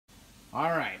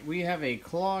Alright, we have a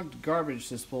clogged garbage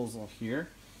disposal here.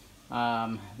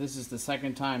 This is the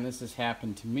second time this has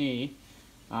happened to me.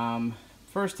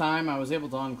 First time I was able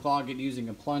to unclog it using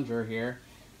a plunger here,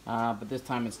 but this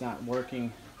time it's not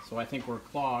working, so I think we're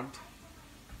clogged.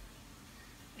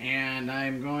 And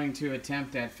I'm going to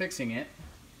attempt at fixing it.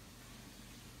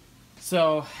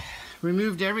 So,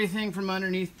 removed everything from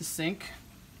underneath the sink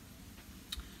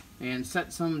and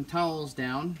set some towels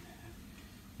down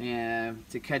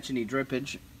to catch any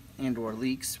drippage and or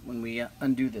leaks when we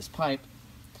undo this pipe.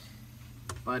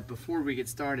 But before we get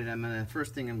started,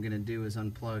 first thing I'm going to do is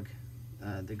unplug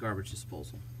the garbage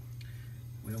disposal.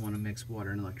 We don't want to mix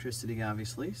water and electricity,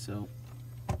 obviously, so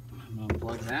I'm going to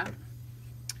unplug that.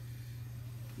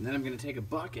 And then I'm going to take a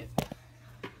bucket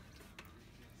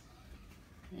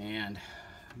and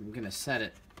I'm going to set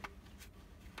it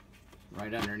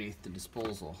right underneath the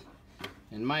disposal.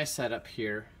 In my setup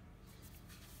here,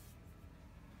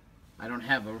 I don't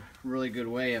have a really good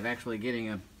way of actually getting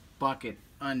a bucket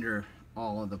under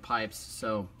all of the pipes,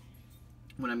 so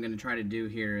what I'm going to try to do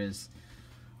here is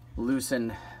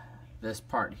loosen this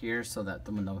part here so that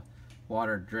when the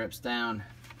water drips down,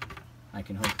 I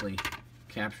can hopefully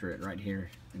capture it right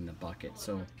here in the bucket.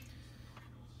 So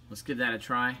let's give that a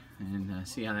try and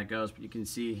see how that goes. But you can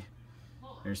see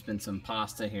there's been some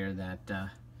pasta here that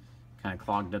kind of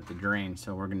clogged up the drain,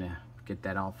 so we're going to get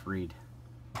that all freed.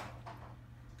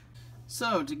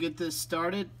 So to get this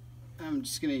started, I'm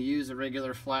just going to use a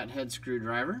regular flathead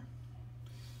screwdriver,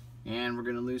 and we're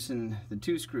going to loosen the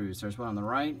two screws. There's one on the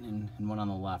right and one on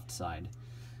the left side.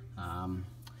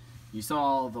 You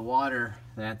saw the water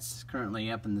that's currently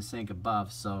up in the sink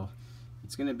above, so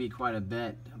it's going to be quite a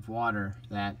bit of water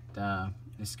that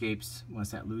escapes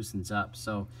once that loosens up.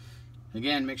 So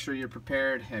again, make sure you're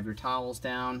prepared, have your towels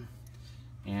down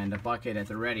and a bucket at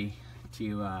the ready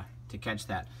to catch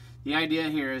that. The idea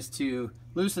here is to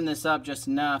loosen this up just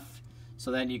enough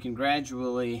so that you can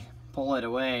gradually pull it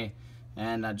away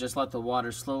and just let the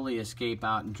water slowly escape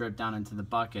out and drip down into the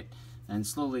bucket and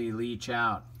slowly leach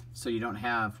out, so you don't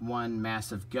have one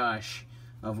massive gush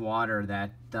of water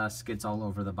that thus gets all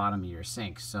over the bottom of your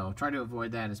sink. So try to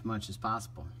avoid that as much as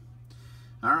possible.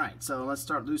 Alright, so let's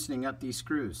start loosening up these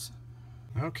screws.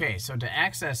 Okay, so to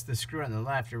access the screw on the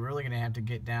left, you're really going to have to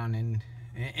get down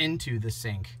into the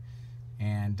sink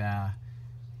and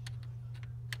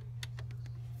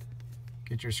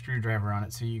get your screwdriver on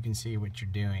it so you can see what you're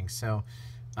doing. So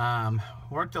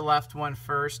work the left one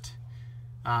first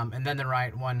and then the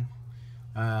right one.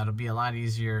 It'll be a lot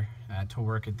easier to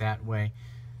work it that way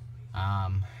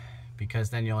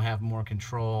because then you'll have more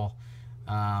control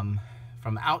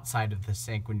from outside of the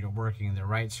sink when you're working the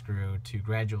right screw to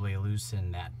gradually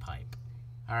loosen that pipe.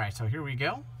 Alright, so here we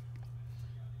go.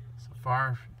 So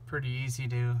far, pretty easy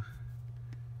to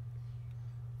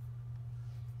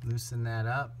loosen that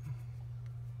up.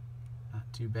 Not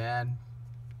too bad.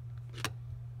 It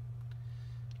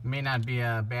may not be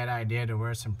a bad idea to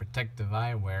wear some protective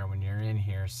eyewear when you're in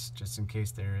here, just in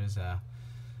case there is a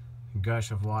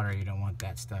gush of water. You don't want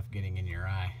that stuff getting in your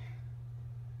eye.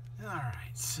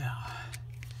 Alright, so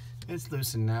it's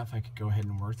loose enough. I could go ahead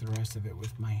and work the rest of it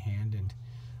with my hand, and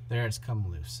there it's come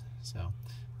loose. So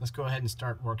let's go ahead and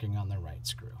start working on the right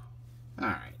screw.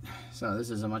 Alright, so this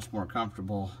is a much more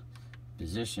comfortable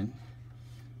position,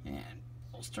 and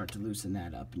we'll start to loosen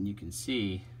that up, and you can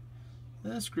see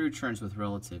the screw turns with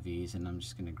relative ease, and I'm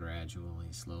just going to gradually,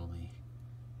 slowly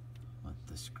let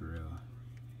the screw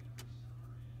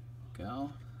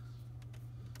go,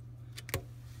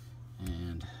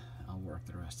 and I'll work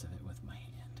the rest of it with my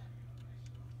hand.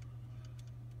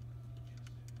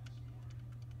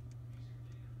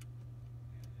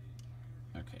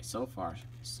 Okay, so far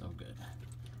so good.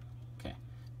 Okay,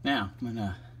 now I'm going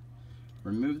to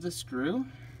remove the screw,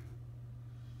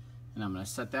 and I'm going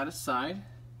to set that aside.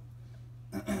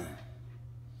 Alright,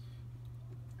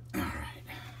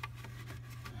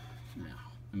 now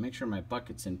make sure my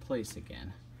bucket's in place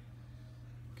again.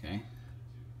 Okay,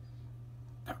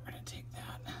 now we're going to take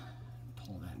that and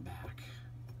pull that back.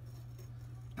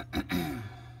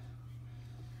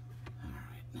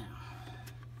 Alright, now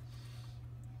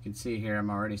you can see here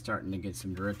I'm already starting to get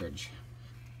some drippage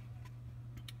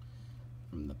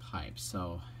from the pipe,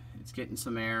 so it's getting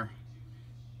some air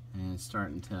and it's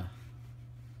starting to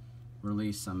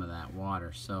release some of that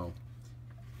water. So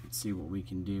let's see what we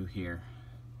can do here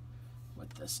with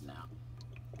this now.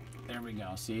 There we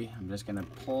go. See, I'm just going to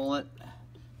pull it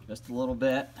just a little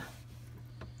bit,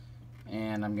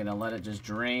 and I'm going to let it just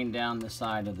drain down the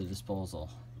side of the disposal.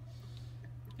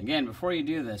 Again, before you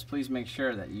do this, please make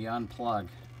sure that you unplug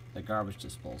the garbage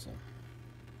disposal.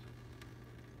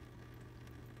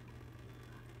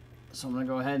 So I'm going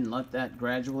to go ahead and let that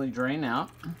gradually drain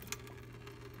out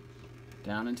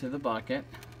down into the bucket.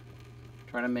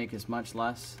 Try to make as much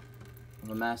less of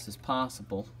a mess as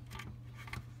possible.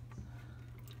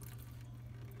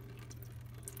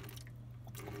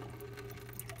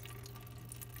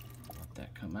 Let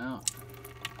that come out.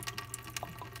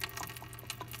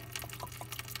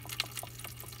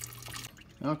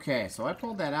 Okay, so I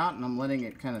pulled that out and I'm letting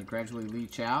it kind of gradually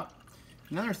leach out.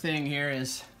 Another thing here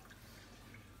is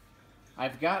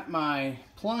I've got my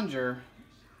plunger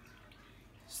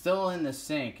still in the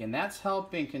sink, and that's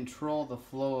helping control the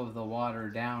flow of the water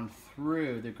down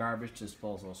through the garbage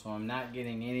disposal, so I'm not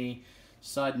getting any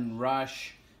sudden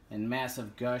rush and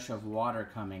massive gush of water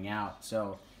coming out.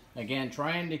 So again,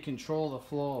 trying to control the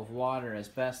flow of water as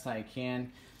best I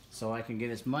can so I can get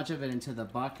as much of it into the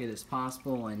bucket as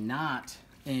possible and not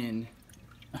in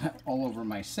all over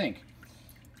my sink.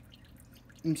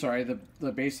 I'm sorry,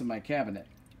 the base of my cabinet.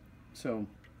 So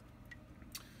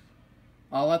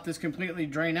I'll let this completely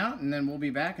drain out and then we'll be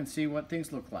back and see what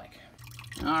things look like.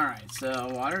 Alright, so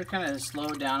water kind of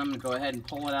slowed down. I'm going to go ahead and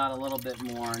pull it out a little bit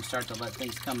more and start to let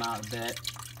things come out a bit.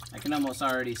 I can almost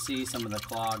already see some of the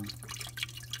clogged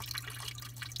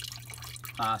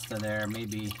pasta there,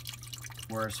 maybe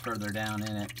worse further down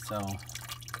in it. So I'm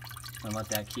going to let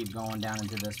that keep going down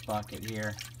into this bucket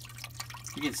here.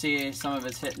 You can see some of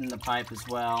it's hitting the pipe as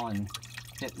well and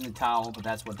hitting the towel, but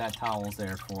that's what that towel's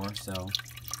there for. So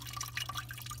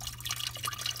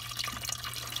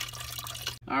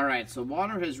alright, so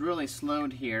water has really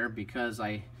slowed here because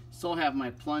I still have my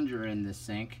plunger in the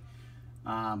sink,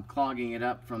 clogging it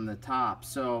up from the top.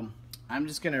 So I'm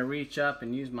just going to reach up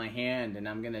and use my hand, and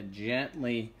I'm going to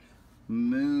gently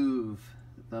move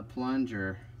the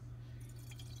plunger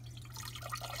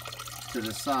to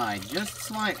the side, just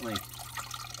slightly,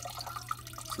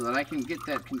 so that I can get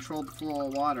that controlled flow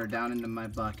of water down into my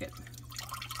bucket.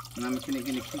 And I'm going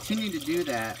to continue to do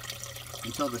that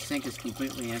until the sink is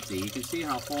completely empty. You can see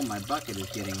how full my bucket is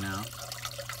getting now.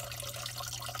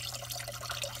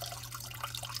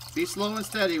 Be slow and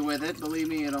steady with it. Believe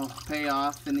me, it'll pay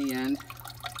off in the end.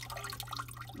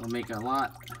 It'll make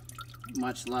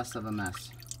much less of a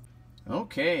mess.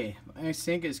 Okay, my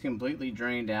sink is completely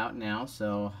drained out now,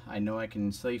 so I know I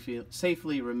can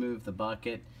safely remove the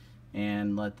bucket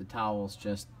and let the towels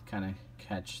just kind of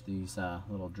catch these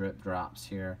little drip drops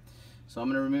here. So I'm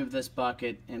going to remove this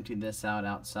bucket, empty this out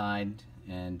outside,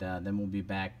 and then we'll be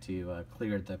back to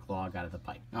clear the clog out of the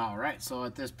pipe. Alright, so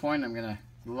at this point I'm going to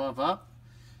glove up,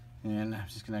 and I'm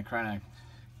just going to kind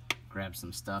of grab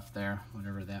some stuff there,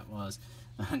 whatever that was,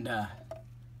 and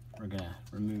we're going to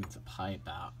remove the pipe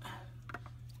out.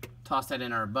 Toss that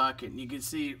in our bucket, and you can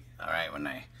see, alright, when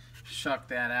I shuck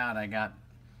that out, I got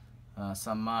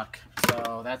some muck.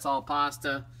 So that's all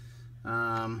pasta.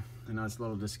 I know it's a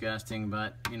little disgusting,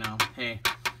 but you know, hey,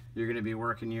 you're going to be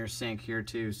working your sink here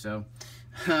too. So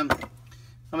I'm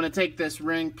going to take this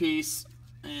ring piece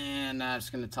and I'm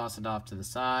just going to toss it off to the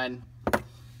side.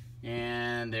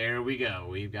 And there we go.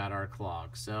 We've got our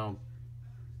clog. So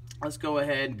let's go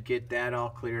ahead and get that all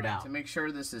cleared out. To make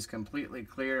sure this is completely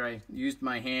clear, I used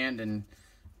my hand and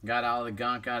got all the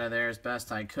gunk out of there as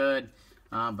best I could.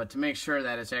 But to make sure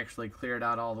that it's actually cleared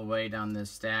out all the way down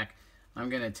this stack, I'm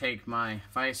going to take my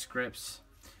vice grips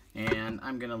and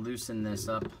I'm going to loosen this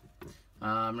up.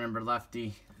 Remember,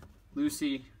 lefty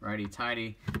loosey, righty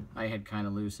tighty. I had kind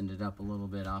of loosened it up a little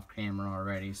bit off camera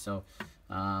already, so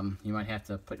you might have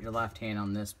to put your left hand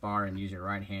on this bar and use your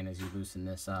right hand as you loosen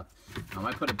this up.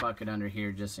 I put a bucket under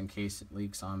here just in case it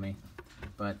leaks on me,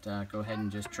 but go ahead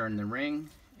and just turn the ring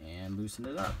and loosen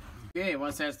it up. Okay,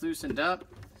 once that's loosened up,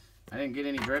 I didn't get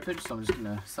any drippage, so I'm just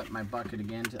going to set my bucket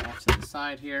again off to the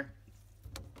side here.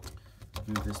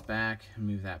 Move this back,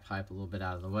 move that pipe a little bit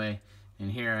out of the way,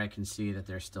 and here I can see that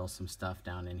there's still some stuff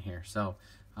down in here. So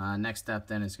next step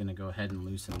then is going to go ahead and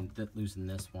loosen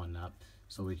this one up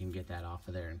so we can get that off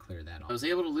of there and clear that off. I was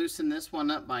able to loosen this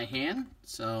one up by hand,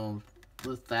 so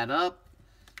lift that up,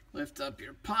 lift up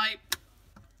your pipe,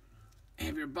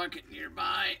 have your bucket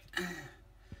nearby,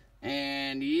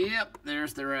 and yep,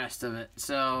 there's the rest of it.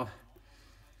 So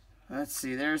let's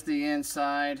see, there's the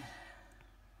inside.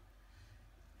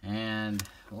 And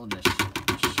we'll just shake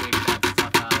that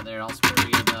stuff out of there. I'll spare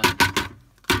you the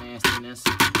nastiness.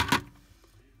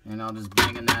 And I'll just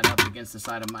banging that up against the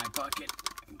side of my bucket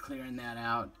and clearing that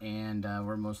out. And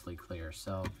we're mostly clear.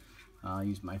 So I'll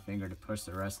use my finger to push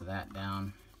the rest of that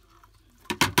down.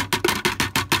 Get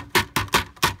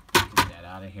that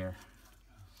out of here.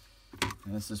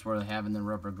 And this is where having the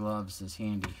rubber gloves is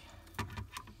handy.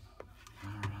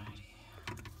 Alrighty.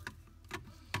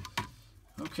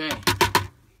 Okay.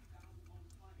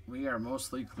 we are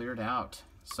mostly cleared out.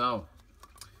 So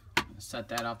I'm gonna set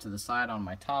that off to the side on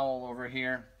my towel over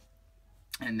here,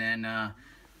 and then I'm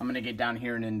gonna get down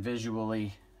here and then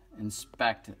visually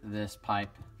inspect this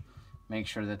pipe, make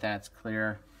sure that that's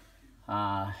clear,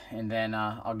 and then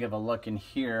I'll give a look in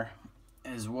here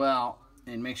as well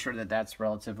and make sure that that's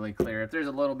relatively clear. If there's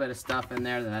a little bit of stuff in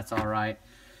there, then that's all right.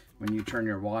 When you turn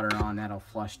your water on, that'll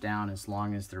flush down. As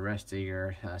long as the rest of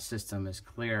your system is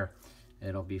clear,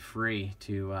 it'll be free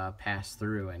to pass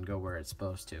through and go where it's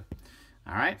supposed to.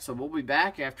 All right, so we'll be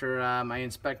back after I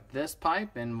inspect this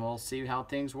pipe, and we'll see how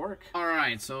things work. All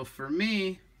right, so for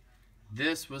me,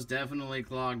 this was definitely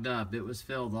clogged up. It was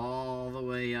filled all the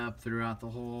way up throughout the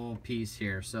whole piece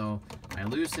here. So I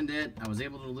loosened it. I was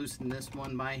able to loosen this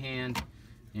one by hand.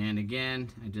 And again,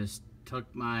 I just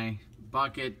took my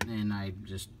bucket and I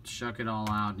just shook it all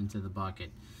out into the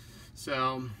bucket.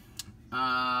 So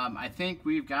I think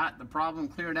we've got the problem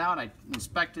cleared out. I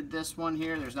inspected this one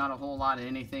here. There's not a whole lot of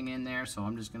anything in there, so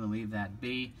I'm just gonna leave that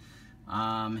be.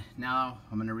 Now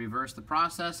I'm gonna reverse the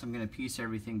process. I'm gonna piece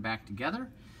everything back together.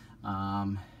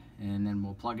 And then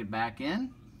we'll plug it back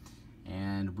in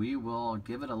and we will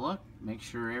give it a look, make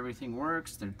sure everything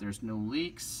works, that there's no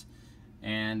leaks,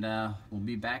 and we'll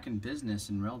be back in business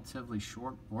in relatively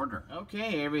short order.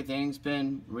 Okay, everything's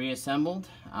been reassembled.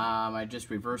 I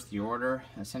just reversed the order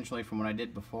essentially from what I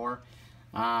did before.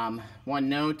 One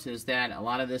note is that a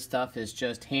lot of this stuff is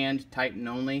just hand tighten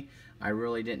only. I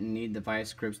really didn't need the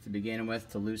vice grips to begin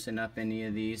with to loosen up any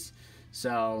of these.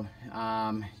 So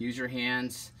use your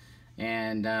hands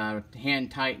and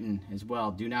hand tighten as well.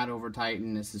 Do not over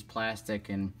tighten. This is plastic,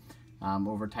 and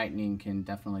over tightening can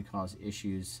definitely cause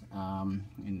issues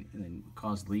and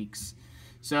cause leaks.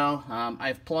 So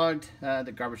I've plugged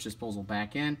the garbage disposal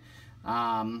back in.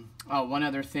 Oh, one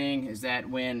other thing is that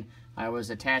when I was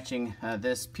attaching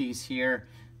this piece here,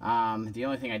 the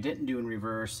only thing I didn't do in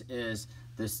reverse is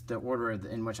the order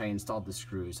in which I installed the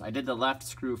screws. I did the left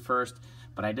screw first,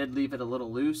 but I did leave it a little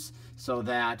loose so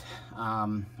that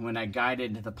when I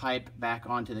guided the pipe back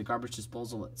onto the garbage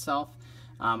disposal itself,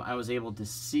 I was able to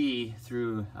see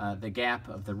through the gap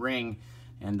of the ring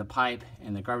and the pipe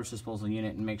and the garbage disposal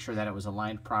unit and make sure that it was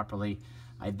aligned properly.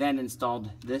 I then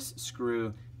installed this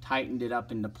screw, tightened it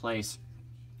up into place,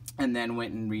 and then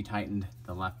went and retightened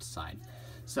the left side.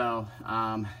 So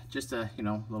just a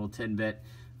little tidbit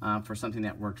for something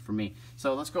that worked for me.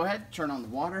 So let's go ahead, turn on the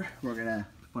water. We're gonna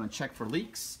want to check for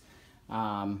leaks,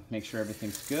 make sure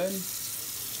everything's good.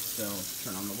 So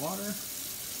turn on the water.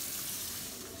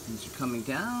 Things are coming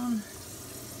down,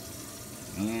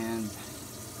 and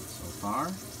so far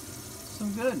so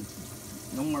good.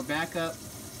 No more backup.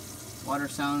 Water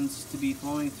sounds to be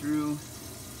flowing through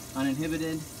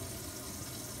uninhibited,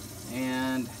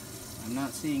 and I'm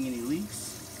not seeing any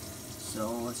leaks.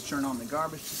 So let's turn on the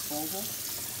garbage disposal.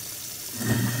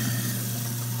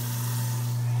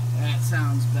 That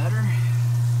sounds better.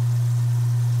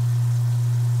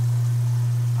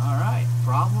 All right,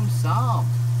 problem solved.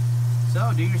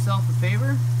 So do yourself a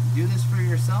favor, do this for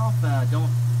yourself.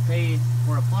 Don't pay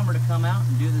for a plumber to come out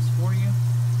and do this for you.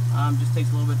 Just takes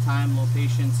a little bit of time, a little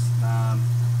patience, a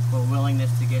little willingness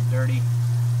to get dirty,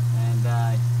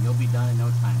 and you'll be done in no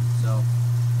time. So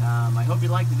I hope you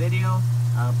liked the video.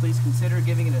 Please consider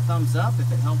giving it a thumbs up if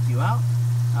it helped you out.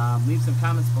 Leave some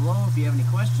comments below if you have any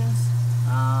questions,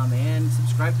 and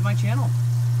subscribe to my channel.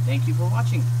 Thank you for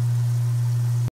watching.